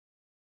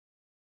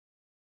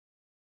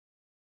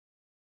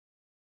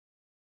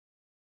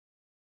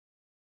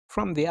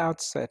From the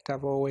outset,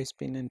 I've always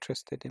been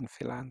interested in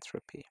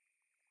philanthropy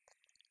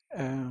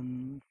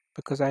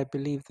because I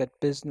believe that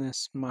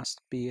business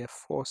must be a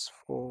force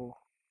for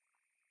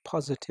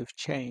positive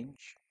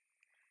change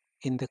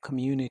in the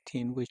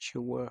community in which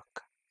you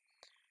work.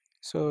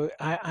 So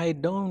I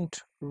don't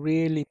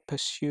really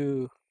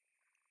pursue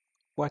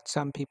what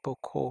some people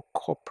call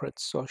corporate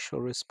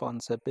social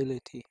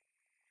responsibility.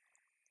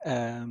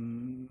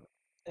 I've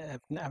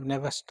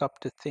never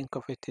stopped to think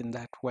of it in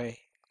that way.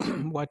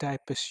 What I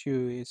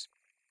pursue is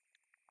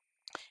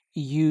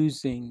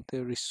using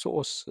the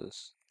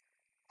resources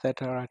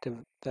that are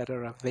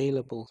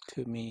available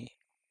to me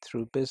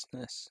through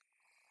business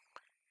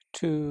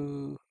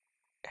to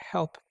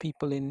help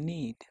people in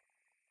need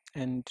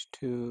and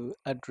to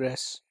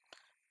address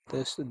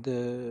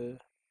the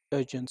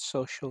urgent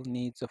social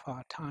needs of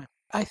our time.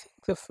 I think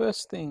the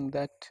first thing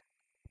that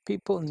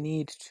people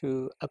need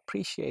to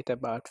appreciate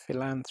about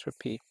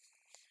philanthropy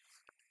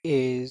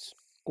is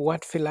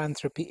what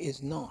philanthropy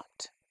is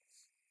not.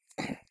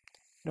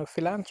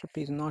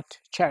 Philanthropy is not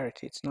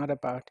charity. It's not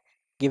about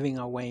giving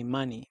away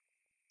money.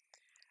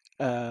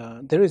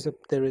 There is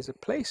a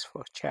place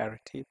for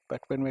charity,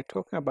 but when we're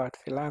talking about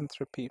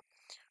philanthropy,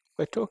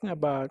 we're talking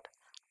about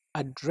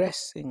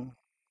addressing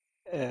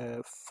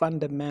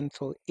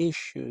fundamental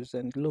issues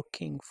and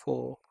looking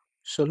for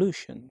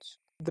solutions.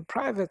 The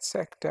private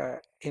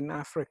sector in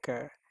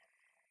Africa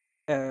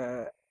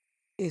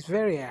is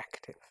very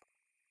active,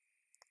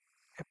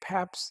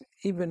 perhaps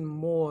even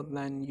more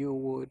than you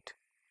would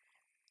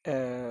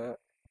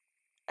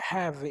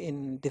have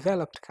in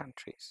developed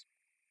countries,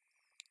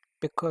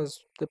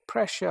 because the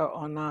pressure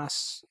on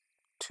us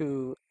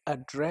to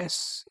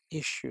address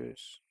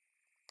issues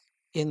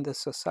in the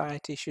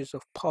society, issues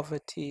of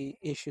poverty,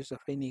 issues of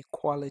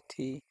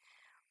inequality,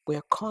 we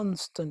are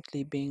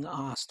constantly being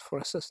asked for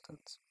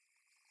assistance.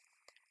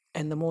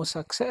 And the more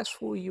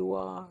successful you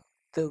are,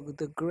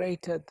 the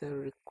greater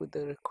the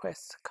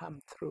requests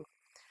come through.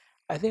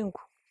 I think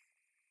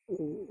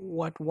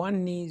what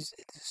one needs,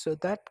 so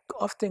that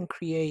often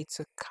creates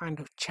a kind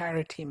of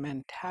charity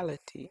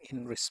mentality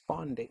in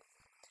responding,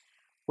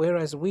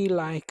 whereas we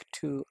like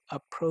to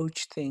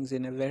approach things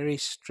in a very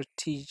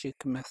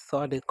strategic,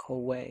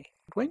 methodical way.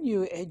 When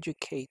you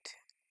educate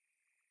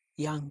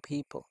young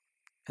people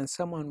and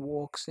someone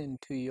walks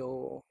into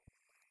your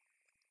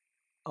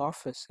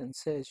office and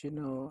says,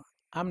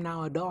 I'm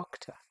now a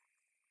doctor,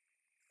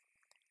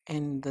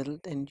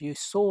 and you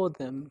saw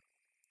them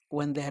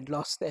when they had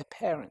lost their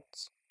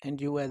parents and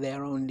you were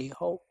their only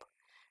hope,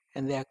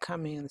 and they're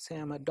coming and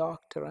saying, I'm a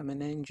doctor, I'm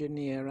an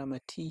engineer, I'm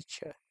a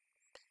teacher,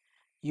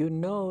 you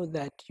know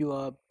that you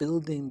are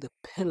building the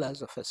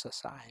pillars of a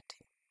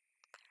society.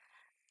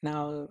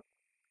 Now,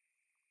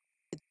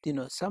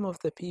 some of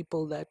the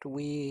people that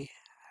we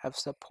have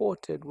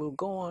supported will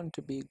go on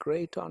to be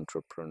great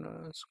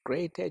entrepreneurs,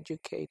 great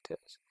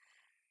educators,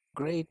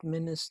 great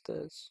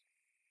ministers,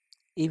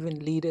 even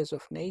leaders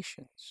of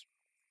nations.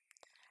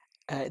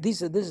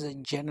 This is a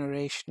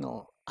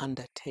generational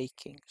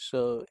undertaking.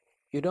 So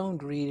you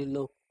don't really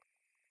look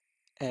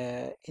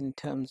in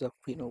terms of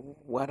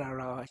what are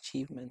our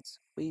achievements.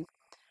 When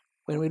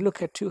we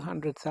look at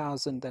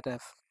 200,000 that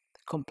have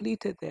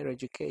completed their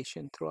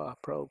education through our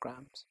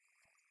programs,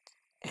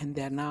 and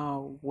they're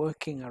now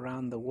working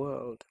around the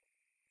world,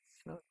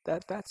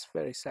 that's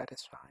very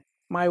satisfying.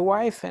 My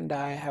wife and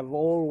I have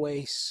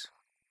always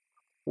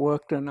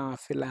worked on our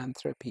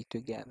philanthropy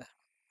together.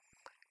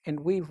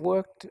 And we've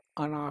worked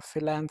on our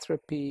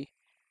philanthropy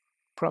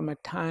from a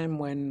time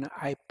when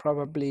I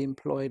probably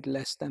employed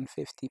less than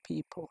 50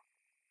 people.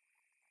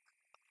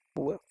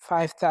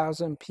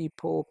 5,000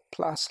 people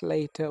plus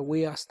later,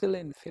 we are still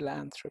in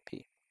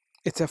philanthropy.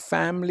 It's a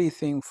family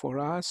thing for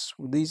us.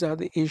 These are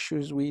the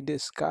issues we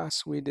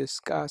discuss. We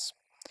discuss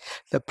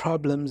the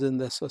problems in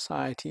the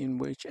society in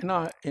which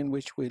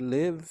we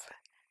live,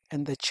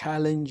 and the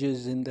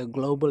challenges in the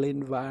global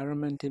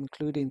environment,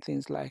 including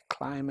things like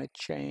climate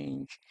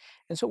change.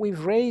 And so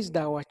we've raised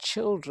our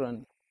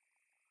children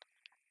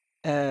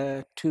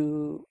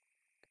to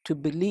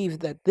believe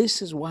that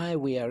this is why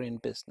we are in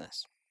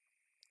business.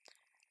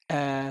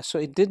 So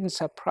it didn't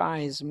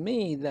surprise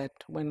me that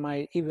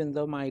even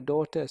though my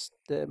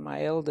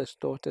eldest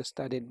daughter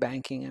studied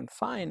banking and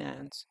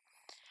finance,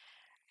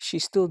 she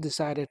still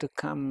decided to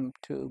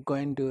go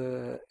and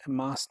do a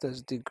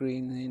master's degree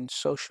in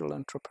social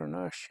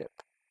entrepreneurship,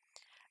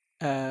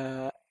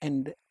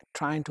 and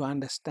trying to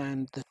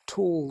understand the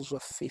tools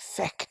of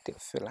effective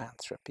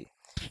philanthropy,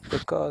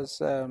 because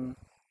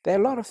there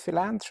are a lot of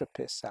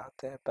philanthropists out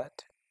there,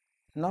 but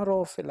not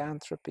all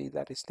philanthropy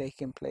that is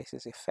taking place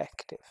is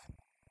effective.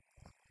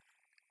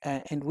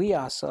 And we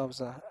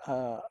ourselves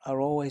are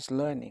always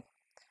learning.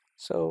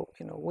 So,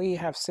 we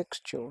have 6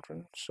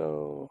 children,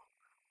 so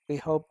we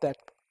hope that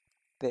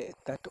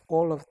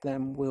all of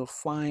them will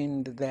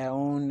find their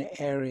own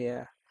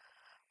area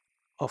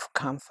of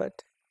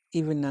comfort,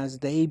 even as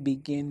they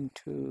begin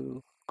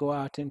to go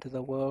out into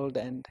the world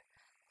and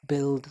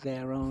build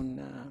their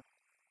own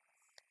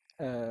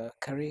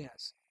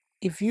careers.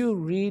 If you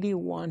really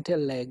want a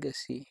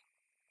legacy,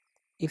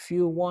 if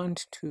you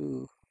want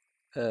to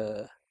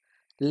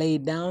lay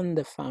down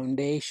the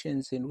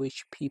foundations in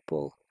which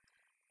people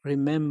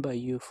remember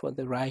you for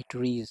the right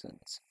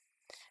reasons,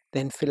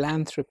 then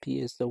philanthropy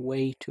is the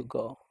way to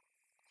go.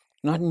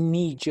 Not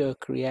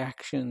knee-jerk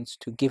reactions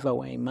to give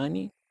away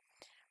money,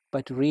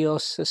 but real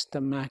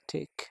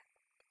systematic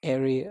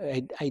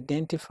area,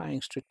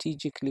 identifying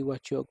strategically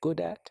what you're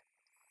good at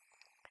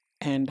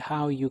and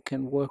how you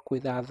can work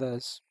with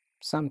others,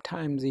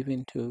 sometimes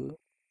even to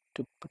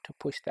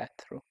push that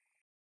through.